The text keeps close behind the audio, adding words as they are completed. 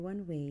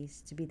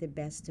ways to be the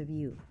best of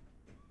you.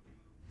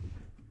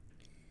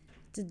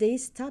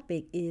 Today's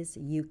topic is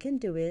You Can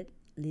Do It.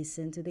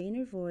 Listen to the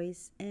inner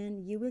voice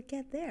and you will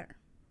get there.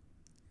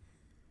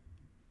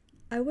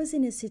 I was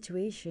in a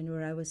situation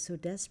where I was so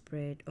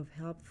desperate of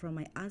help from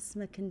my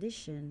asthma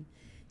condition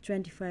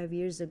 25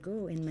 years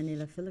ago in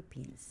Manila,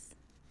 Philippines.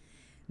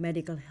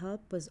 Medical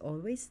help was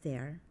always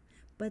there,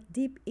 but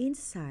deep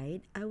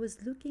inside I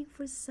was looking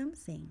for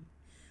something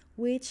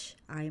which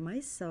I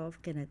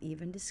myself cannot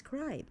even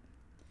describe.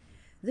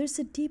 There's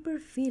a deeper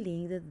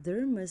feeling that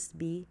there must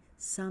be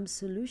some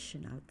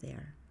solution out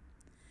there.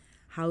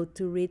 How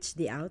to reach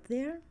the out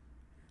there?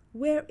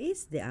 Where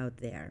is the out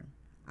there?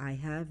 I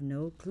have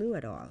no clue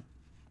at all.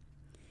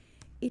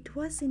 It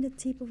was in the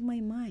tip of my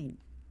mind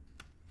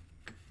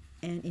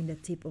and in the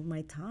tip of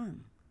my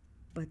tongue,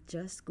 but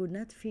just could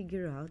not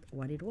figure out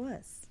what it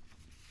was.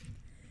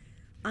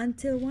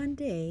 Until one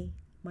day,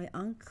 my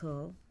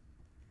uncle,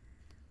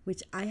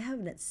 which I have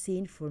not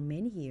seen for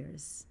many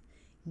years,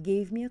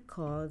 gave me a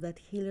call that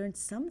he learned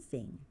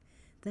something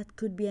that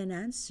could be an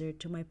answer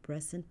to my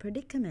present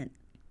predicament.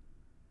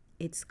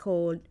 It's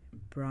called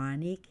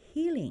pranic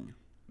healing.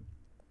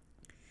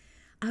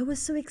 I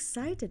was so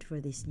excited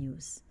for this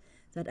news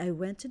that I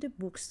went to the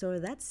bookstore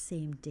that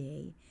same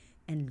day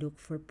and looked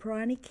for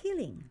pranic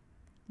healing.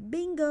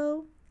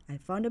 Bingo! I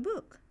found a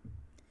book.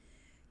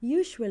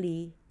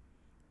 Usually,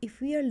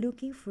 if we are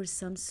looking for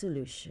some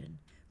solution,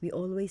 we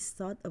always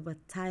thought of a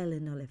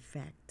Tylenol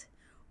effect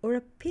or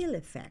a pill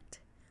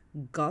effect.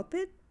 Gulp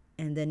it,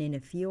 and then in a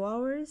few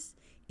hours,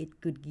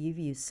 it could give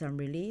you some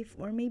relief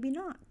or maybe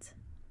not.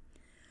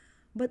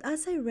 But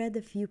as I read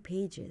a few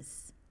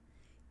pages,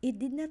 it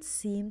did not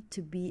seem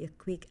to be a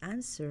quick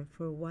answer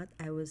for what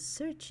I was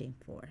searching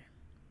for.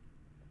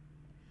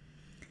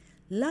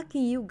 Lucky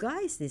you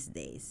guys these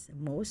days,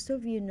 most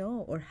of you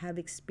know or have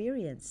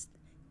experienced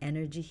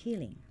energy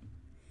healing.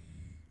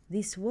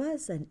 This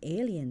was an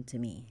alien to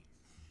me,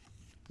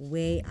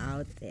 way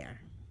out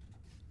there.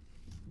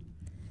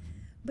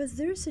 But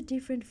there's a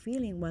different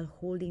feeling while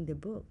holding the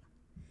book,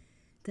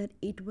 that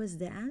it was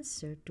the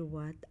answer to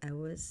what I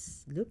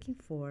was looking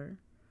for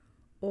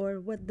or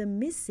what the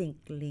missing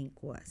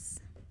link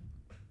was.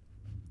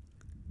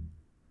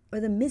 Or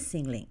the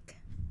missing link.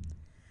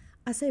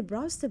 As I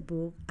browsed the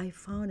book, I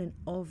found an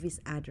obvious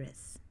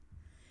address.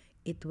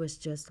 It was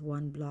just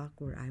one block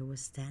where I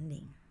was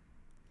standing.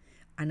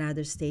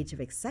 Another stage of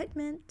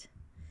excitement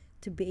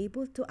to be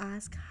able to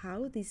ask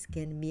how this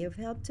can be of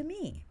help to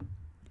me.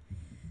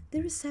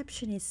 The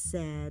receptionist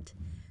said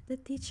the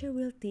teacher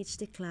will teach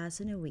the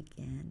class on a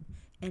weekend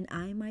and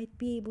I might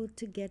be able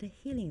to get a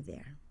healing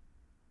there.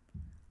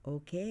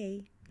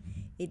 Okay,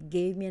 it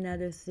gave me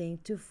another thing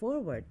to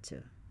forward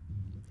to.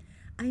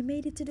 I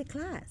made it to the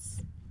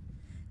class.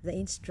 The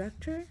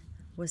instructor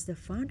was the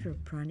founder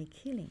of pranic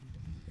healing.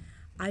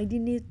 They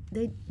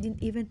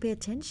didn't even pay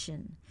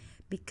attention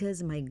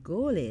because my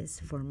goal is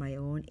for my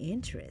own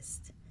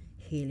interest,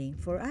 healing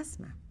for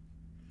asthma.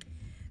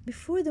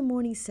 Before the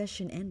morning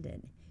session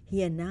ended,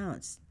 he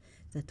announced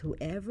that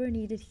whoever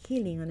needed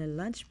healing on a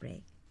lunch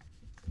break.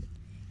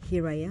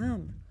 Here I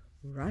am,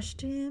 rushed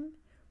to him,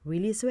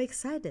 really so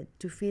excited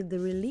to feel the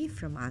relief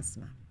from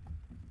asthma.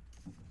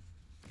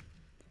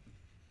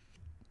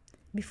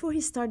 Before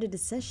he started the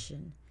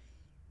session,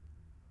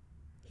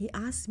 he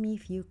asked me a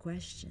few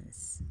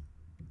questions.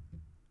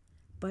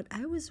 But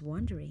I was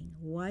wondering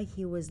why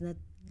he was not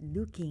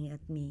looking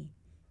at me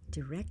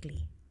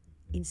directly.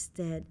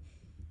 Instead,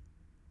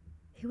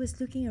 he was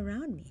looking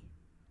around me.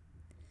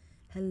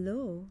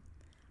 Hello,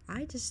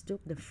 I just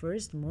took the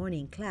first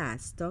morning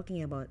class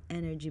talking about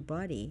energy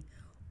body,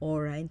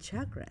 aura, and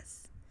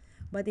chakras.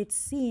 But it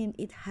seemed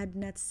it had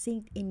not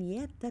sinked in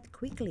yet that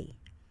quickly.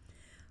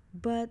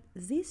 But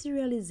this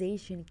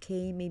realization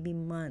came maybe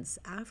months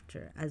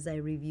after as I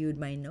reviewed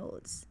my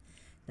notes.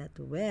 That,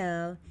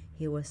 well,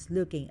 he was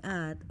looking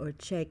at or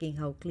checking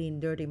how clean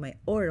dirty my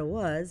aura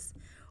was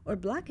or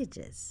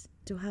blockages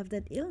to have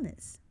that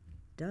illness.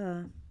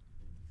 Duh.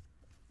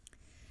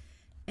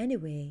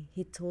 Anyway,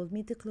 he told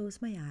me to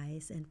close my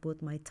eyes and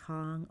put my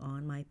tongue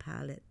on my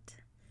palate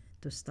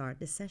to start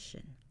the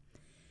session.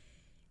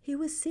 He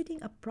was sitting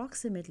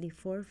approximately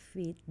 4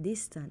 feet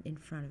distant in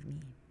front of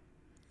me.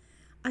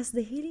 As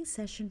the healing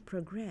session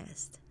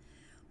progressed,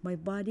 my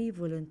body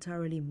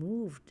voluntarily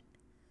moved,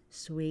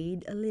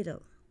 swayed a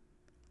little.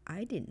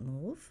 I didn't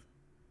move.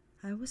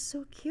 I was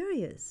so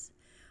curious.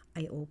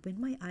 I opened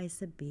my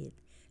eyes a bit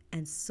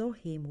and saw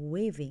him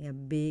waving a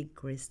big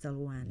crystal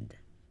wand.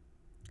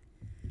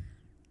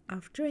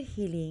 After a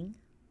healing,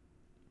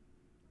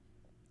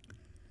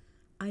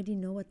 I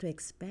didn't know what to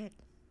expect.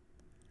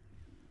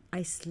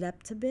 I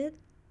slept a bit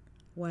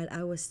while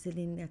I was still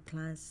in a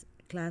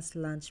class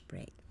lunch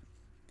break.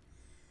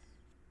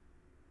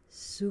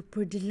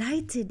 Super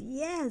delighted,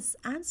 yes,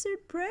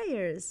 answered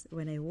prayers.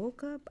 When I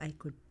woke up, I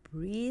could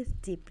breathe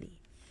deeply.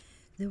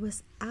 There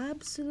was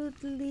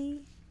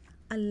absolutely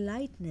a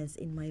lightness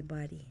in my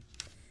body.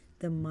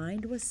 The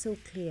mind was so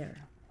clear.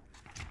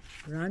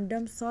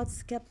 Random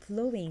thoughts kept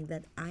flowing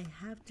that I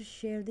have to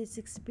share this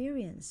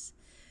experience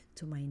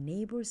to my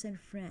neighbors and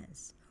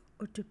friends,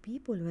 or to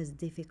people who has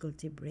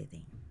difficulty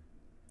breathing.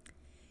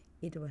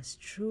 It was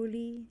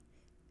truly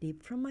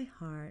deep from my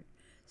heart,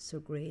 so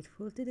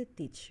grateful to the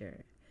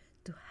teacher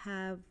to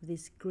have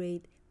this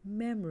great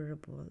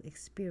memorable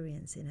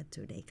experience in a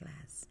 2-day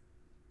class.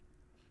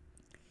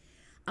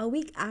 A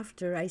week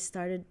after, I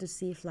started to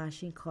see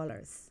flashing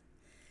colors.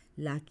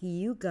 Lucky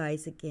you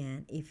guys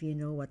again if you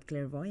know what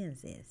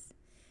clairvoyance is.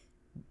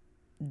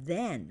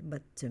 Then,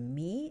 but to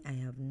me, I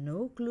have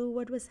no clue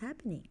what was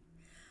happening.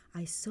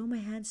 I saw my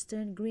hands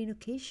turn green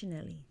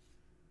occasionally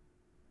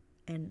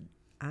and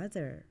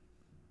other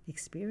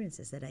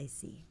experiences that I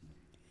see.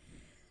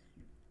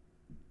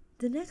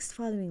 The next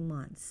following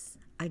months,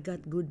 I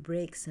got good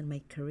breaks in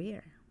my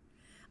career.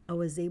 I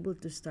was able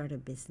to start a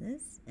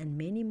business and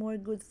many more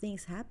good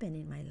things happened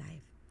in my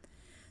life.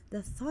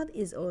 The thought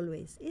is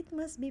always, it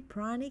must be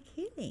pranic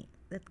healing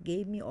that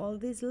gave me all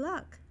this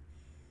luck.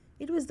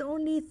 It was the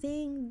only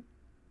thing,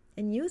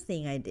 a new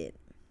thing I did.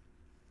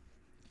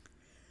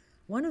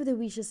 One of the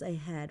wishes I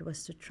had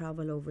was to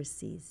travel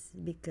overseas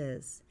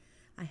because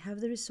I have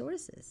the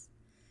resources.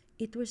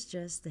 It was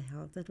just the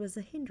health that was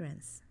a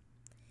hindrance.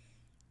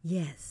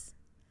 Yes,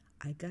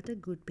 I got a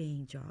good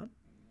paying job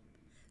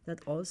that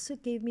also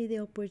gave me the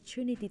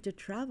opportunity to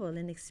travel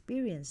and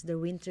experience the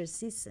winter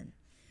season.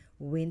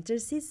 Winter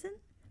season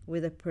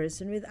with a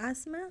person with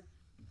asthma?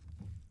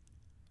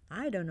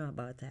 I don't know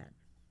about that.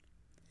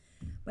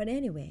 But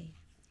anyway,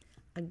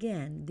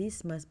 again,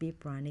 this must be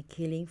pranic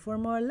healing for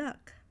more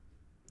luck.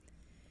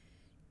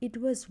 It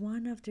was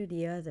one after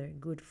the other,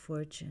 good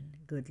fortune,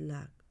 good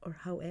luck, or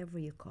however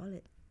you call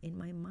it, in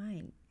my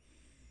mind.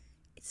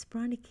 It's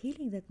pranic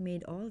healing that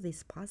made all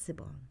this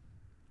possible.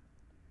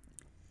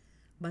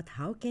 But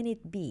how can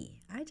it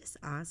be? I just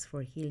asked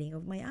for healing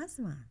of my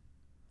asthma.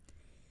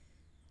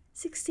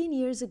 16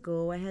 years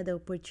ago, I had the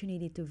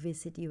opportunity to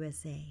visit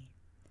USA.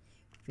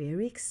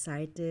 Very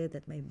excited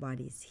that my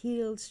body is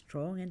healed,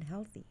 strong, and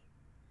healthy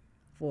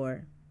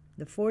for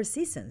the 4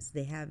 seasons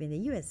they have in the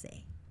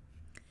USA.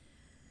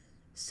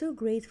 So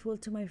grateful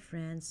to my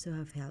friends who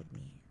have helped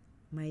me.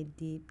 My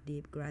deep,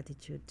 deep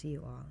gratitude to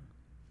you all.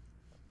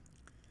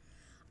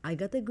 I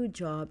got a good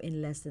job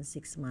in less than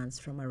 6 months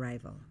from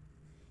arrival.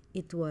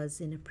 It was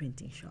in a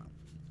printing shop.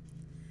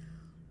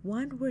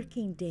 One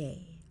working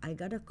day, I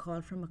got a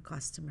call from a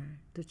customer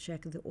to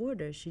check the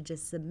order she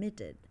just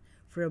submitted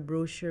for a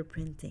brochure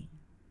printing.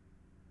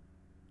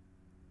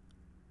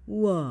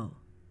 Whoa!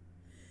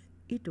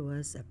 It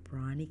was a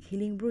pranic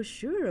healing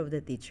brochure of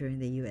the teacher in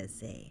the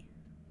USA.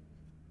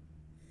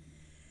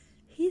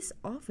 His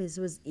office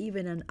was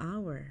even an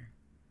hour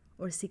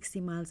or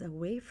 60 miles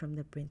away from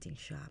the printing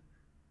shop.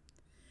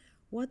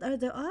 What are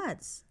the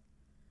odds?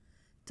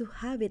 To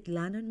have it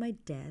land on my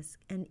desk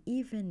and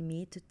even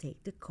me to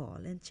take the call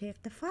and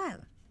check the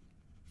file.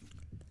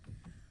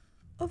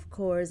 Of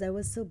course, I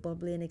was so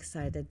bubbly and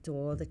excited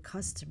to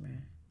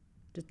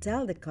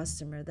tell the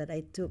customer that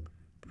I took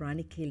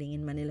pranic healing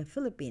in Manila,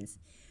 Philippines,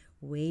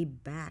 way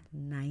back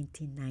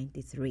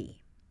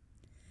 1993.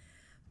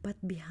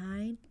 But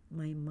behind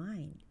my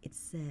mind, it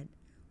said,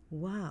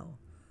 wow,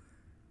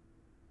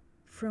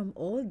 from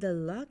all the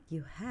luck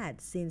you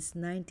had since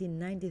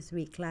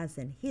 1993 class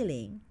and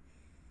healing,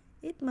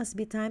 it must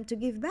be time to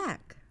give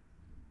back.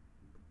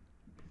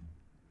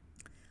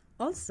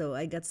 Also,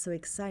 I got so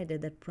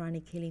excited that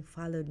pranic healing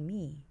followed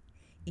me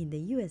in the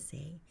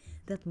USA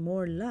that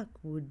more luck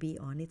would be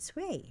on its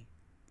way.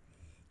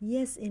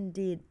 Yes,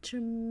 indeed,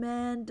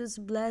 tremendous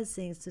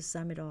blessings to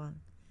sum it all,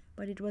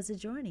 but it was a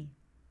journey.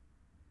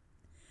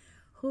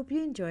 Hope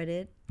you enjoyed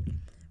it,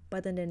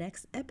 but in the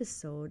next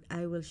episode,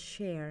 I will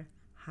share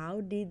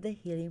how did the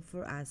healing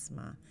for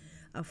asthma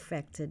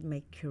affected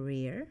my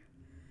career,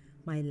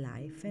 my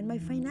life, and my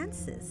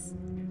finances.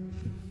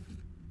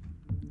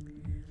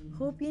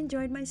 Hope you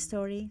enjoyed my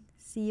story.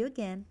 See you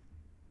again.